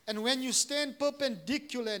 And when you stand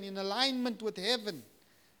perpendicular and in alignment with heaven,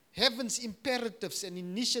 heaven's imperatives and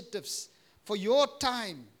initiatives for your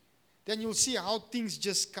time, then you'll see how things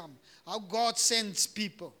just come, how God sends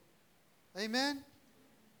people. Amen?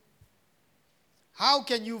 How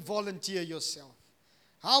can you volunteer yourself?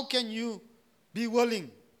 How can you be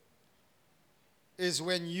willing? Is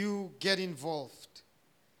when you get involved.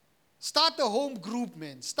 Start a home group,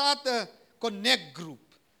 man. Start a connect group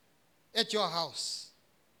at your house.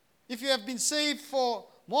 If you have been saved for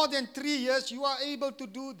more than 3 years, you are able to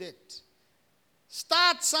do that.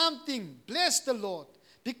 Start something. Bless the Lord.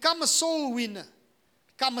 Become a soul winner.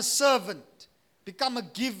 Become a servant. Become a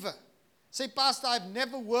giver. Say, Pastor, I've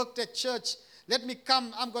never worked at church. Let me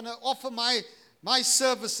come. I'm going to offer my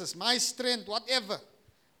services, my strength, whatever.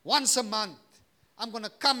 Once a month. I'm going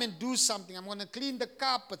to come and do something. I'm going to clean the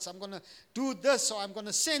carpets. I'm going to do this, or I'm going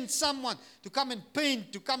to send someone to come and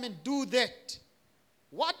paint, to come and do that.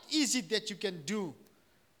 What is it that you can do?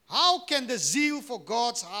 How can the zeal for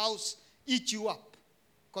God's house eat you up,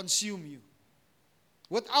 consume you,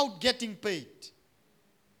 without getting paid?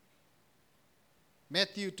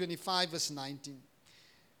 Matthew 25 verse 19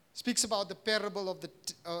 speaks about the parable of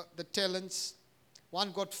the talents.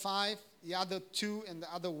 One got 5, the other 2, and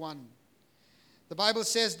the other 1. The Bible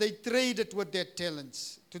says they traded with their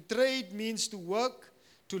talents. To trade means to work,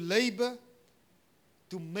 to labor,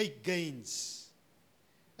 to make gains.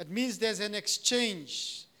 It means there's an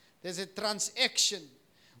exchange. There's a transaction.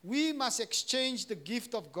 We must exchange the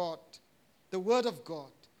gift of God, the Word of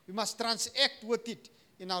God. We must transact with it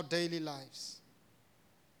in our daily lives.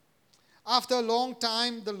 After a long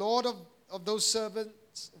time, the Lord of those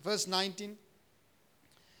servants, verse 19,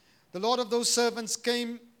 the Lord of those servants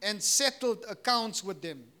came and settled accounts with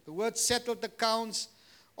them. The word settled accounts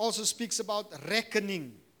also speaks about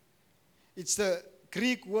reckoning. It's the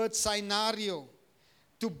Greek word synario,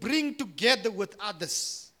 to bring together with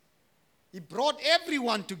others. He brought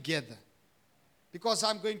everyone together because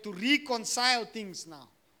I'm going to reconcile things now.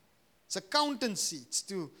 It's accountancy. It's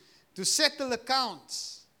to settle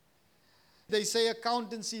accounts. They say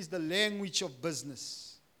accountancy is the language of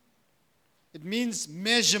business. It means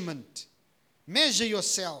measurement. Measure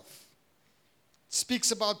yourself. It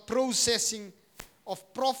speaks about processing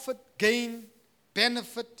of profit, gain,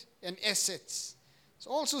 benefit, and assets. It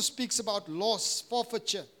also speaks about loss,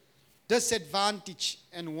 forfeiture, disadvantage,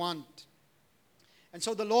 and want. And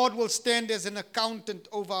so the Lord will stand as an accountant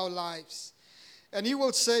over our lives. And He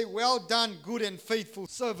will say, well done, good and faithful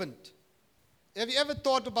servant. Have you ever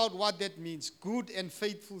thought about what that means? Good and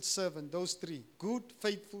faithful servant, those three. Good,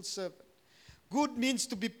 faithful servant. Good means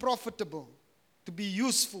to be profitable. to be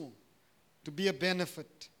useful, to be a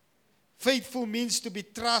benefit. Faithful means to be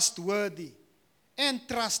trustworthy and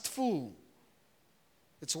trustful.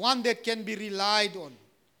 It's one that can be relied on.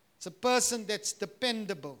 It's a person that's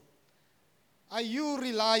dependable. Are you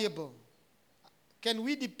reliable? Can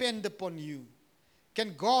we depend upon you?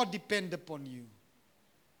 Can God depend upon you?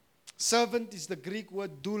 Servant is the Greek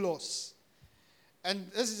word doulos.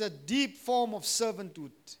 And this is a deep form of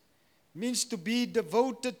servanthood. It means to be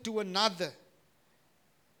devoted to another,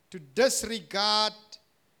 to disregard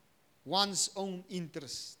one's own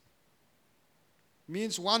interest. It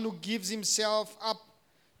means one who gives himself up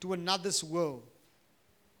to another's will.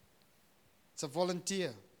 It's a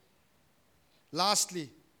volunteer. Lastly,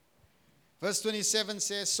 verse 27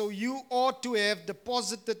 says, so you ought to have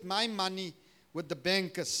deposited my money with the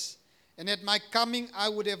bankers, and at my coming I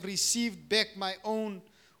would have received back my own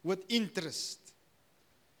with interest.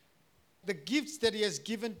 The gifts that he has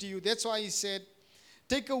given to you, that's why he said,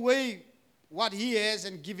 take away what he has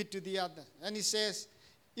and give it to the other. And he says,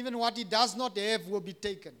 even what he does not have will be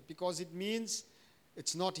taken, because it means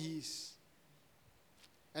it's not his.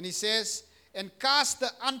 And he says, and cast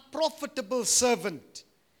the unprofitable servant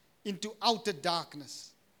into outer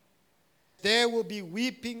darkness. There will be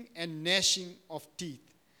weeping and gnashing of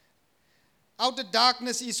teeth. Outer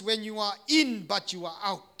darkness is when you are in but you are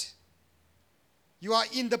out. You are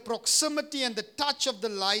in the proximity and the touch of the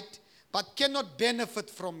light but cannot benefit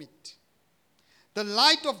from it. The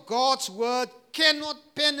light of God's word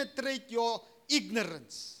cannot penetrate your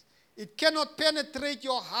ignorance. It cannot penetrate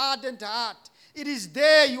your hardened heart. It is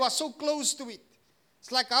there. You are so close to it.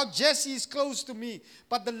 It's like how Jesse is close to me.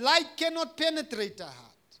 But the light cannot penetrate our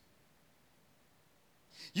heart.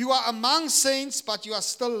 You are among saints, but you are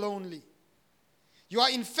still lonely. You are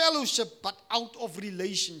in fellowship, but out of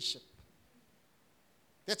relationship.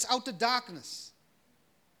 That's outer darkness.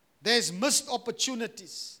 There's missed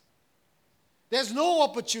opportunities. There's no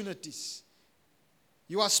opportunities.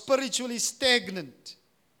 You are spiritually stagnant.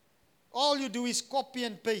 All you do is copy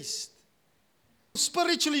and paste.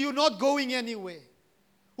 Spiritually, you're not going anywhere.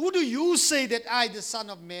 Who do you say that I, the Son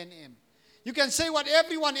of Man, am? You can say what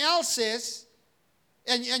everyone else says,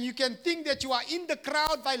 and you can think that you are in the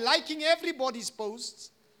crowd by liking everybody's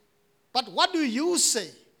posts. But what do you say?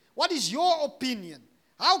 What is your opinion?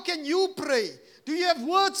 How can you pray? Do you have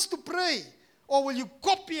words to pray? Or will you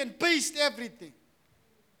copy and paste everything?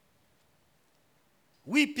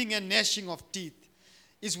 Weeping and gnashing of teeth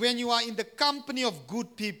is when you are in the company of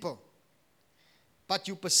good people, but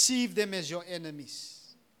you perceive them as your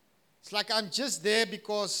enemies. It's like I'm just there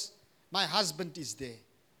because my husband is there.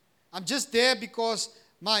 I'm just there because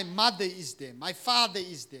my mother is there. My father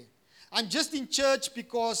is there. I'm just in church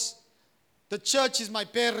because the church is my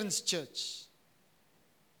parents' church.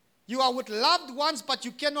 You are with loved ones, but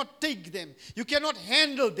you cannot take them. You cannot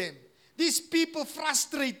handle them. These people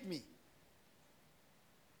frustrate me.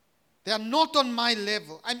 They are not on my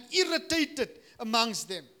level. I'm irritated amongst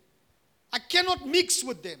them. I cannot mix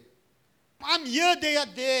with them. I'm here, they are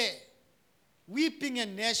there. Weeping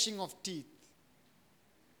and gnashing of teeth.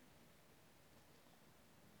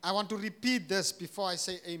 I want to repeat this before I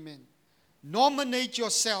say amen. Nominate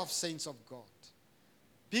yourself, saints of God.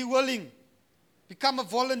 Be willing. Become a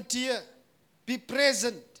volunteer. Be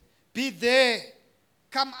present. Be there.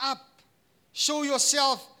 Come up. Show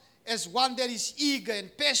yourself as one that is eager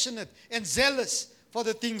and passionate and zealous for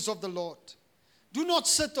the things of the Lord. Do not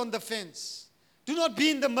sit on the fence. Do not be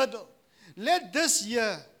in the middle. Let this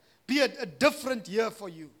year be a different year for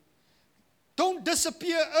you. Don't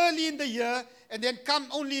disappear early in the year and then come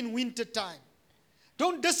only in winter time.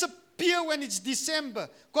 Don't disappear when it's December,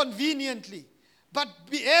 conveniently. But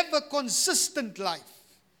have a consistent life.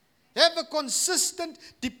 Have a consistent,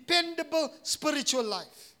 dependable spiritual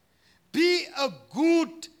life. Be a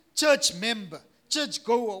good church member, church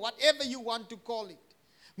goer, whatever you want to call it.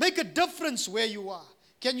 Make a difference where you are.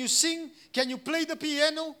 Can you sing? Can you play the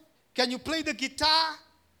piano? Can you play the guitar?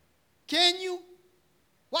 Can you?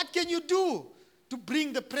 What can you do to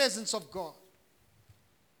bring the presence of God?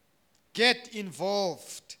 Get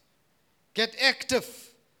involved. Get active.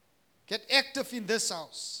 Get active in this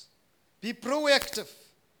house. Be proactive.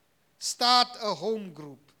 Start a home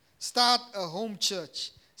group. Start a home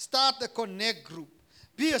church. Start a connect group.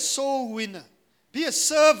 Be a soul winner. Be a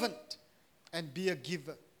servant. And be a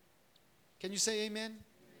giver. Can you say amen?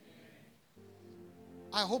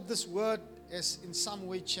 I hope this word has in some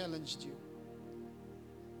way challenged you.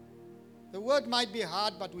 The word might be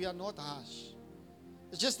hard, but we are not harsh.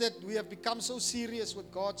 It's just that we have become so serious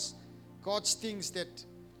with God's things that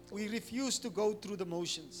we refuse to go through the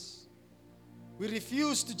motions. We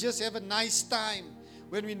refuse to just have a nice time.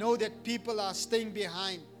 when we know that people are staying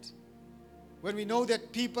behind, when we know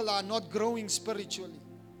that people are not growing spiritually.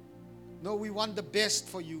 No, we want the best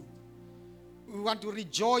for you. We want to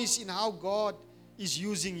rejoice in how God is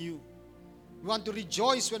using you. We want to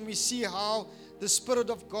rejoice when we see how the Spirit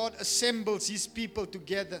of God assembles His people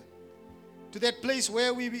together to that place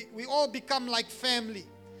where we all become like family.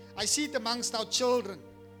 I see it amongst our children.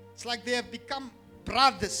 It's like they have become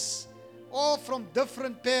brothers, all from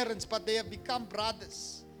different parents, but they have become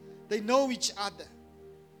brothers. They know each other.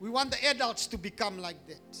 We want the adults to become like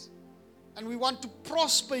that. And we want to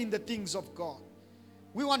prosper in the things of God.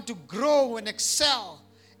 We want to grow and excel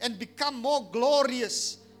and become more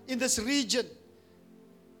glorious in this region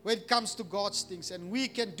when it comes to God's things. And we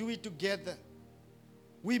can do it together.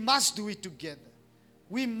 We must do it together.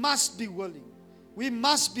 We must be willing. We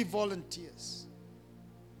must be volunteers.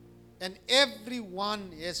 And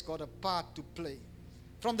everyone has got a part to play.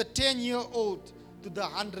 From the 10-year-old to the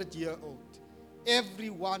 100-year-old.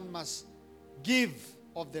 Everyone must give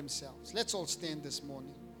of themselves. Let's all stand this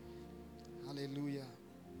morning. Hallelujah.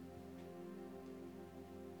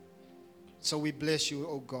 So we bless you,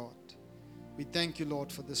 O God. We thank you,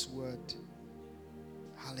 Lord, for this word.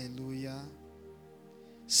 Hallelujah.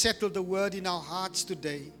 Settle the word in our hearts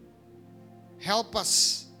today. Help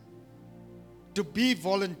us to be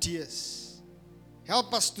volunteers.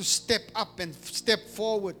 Help us to step up and step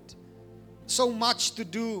forward. So much to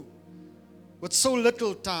do with so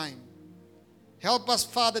little time. Help us,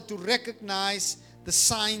 Father, to recognize the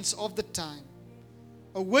signs of the time.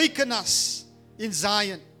 Awaken us in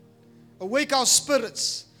Zion. Awake our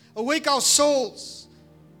spirits. Awake our souls.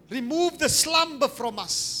 Remove the slumber from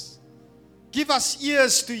us. Give us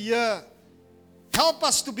ears to hear. Help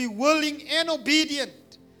us to be willing and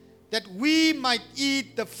obedient that we might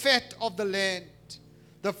eat the fat of the land.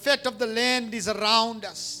 The fat of the land is around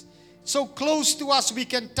us. So close to us we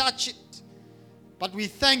can touch it. But we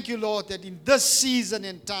thank you, Lord, that in this season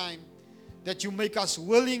and time that you make us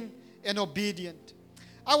willing and obedient.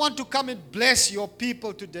 I want to come and bless your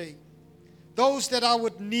people today. Those that are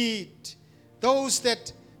with need. Those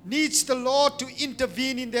that needs the Lord to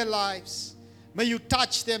intervene in their lives. May you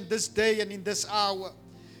touch them this day and in this hour.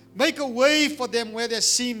 Make a way for them where there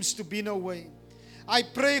seems to be no way. I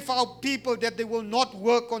pray for our people that they will not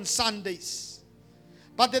work on Sundays,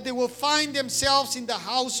 but that they will find themselves in the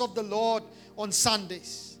house of the Lord on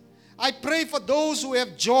Sundays. I pray for those who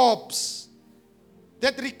have jobs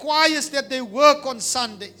that requires that they work on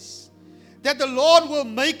Sundays, that the Lord will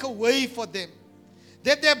make a way for them,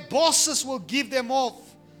 that their bosses will give them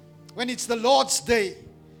off when it's the Lord's day,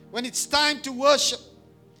 when it's time to worship,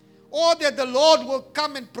 or that the Lord will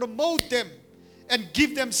come and promote them and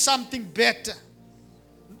give them something better.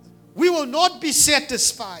 We will not be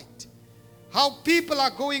satisfied how people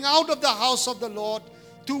are going out of the house of the Lord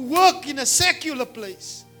to work in a secular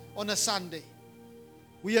place on a Sunday.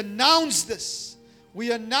 We announce this.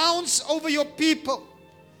 We announce over your people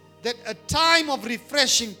that a time of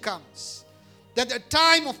refreshing comes, that a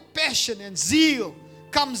time of passion and zeal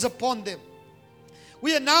comes upon them.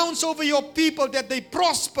 We announce over your people that they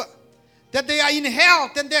prosper, that they are in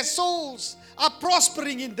health and their souls are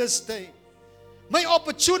prospering in this day. May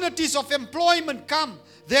opportunities of employment come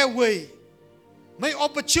their way. May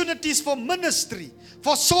opportunities for ministry,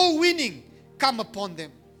 for soul winning come upon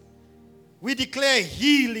them. We declare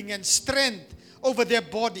healing and strength over their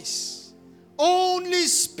bodies. Only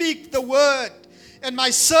speak the word and my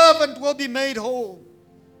servant will be made whole.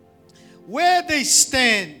 Where they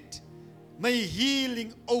stand, may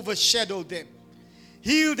healing overshadow them.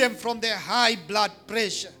 Heal them from their high blood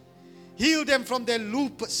pressure. Heal them from their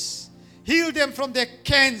lupus. Heal them from their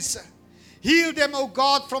cancer. Heal them, oh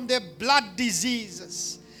God, from their blood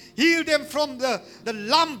diseases. Heal them from the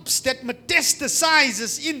lumps that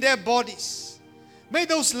metastasizes in their bodies. May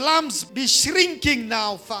those lumps be shrinking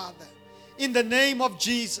now, Father, in the name of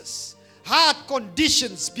Jesus. Heart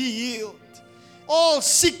conditions be healed. All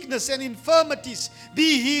sickness and infirmities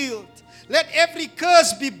be healed. Let every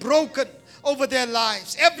curse be broken over their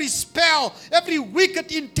lives. Every spell, every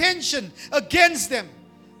wicked intention against them,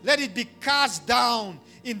 let it be cast down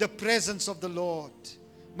in the presence of the Lord.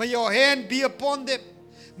 May your hand be upon them.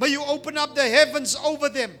 May you open up the heavens over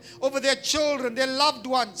them, over their children, their loved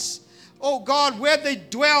ones. Oh God, where they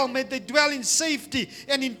dwell, may they dwell in safety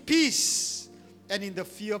and in peace and in the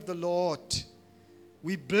fear of the Lord.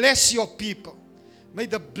 We bless your people. May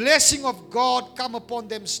the blessing of God come upon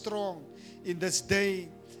them strong in this day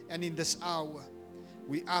and in this hour.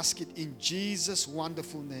 We ask it in Jesus'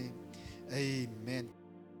 wonderful name. Amen.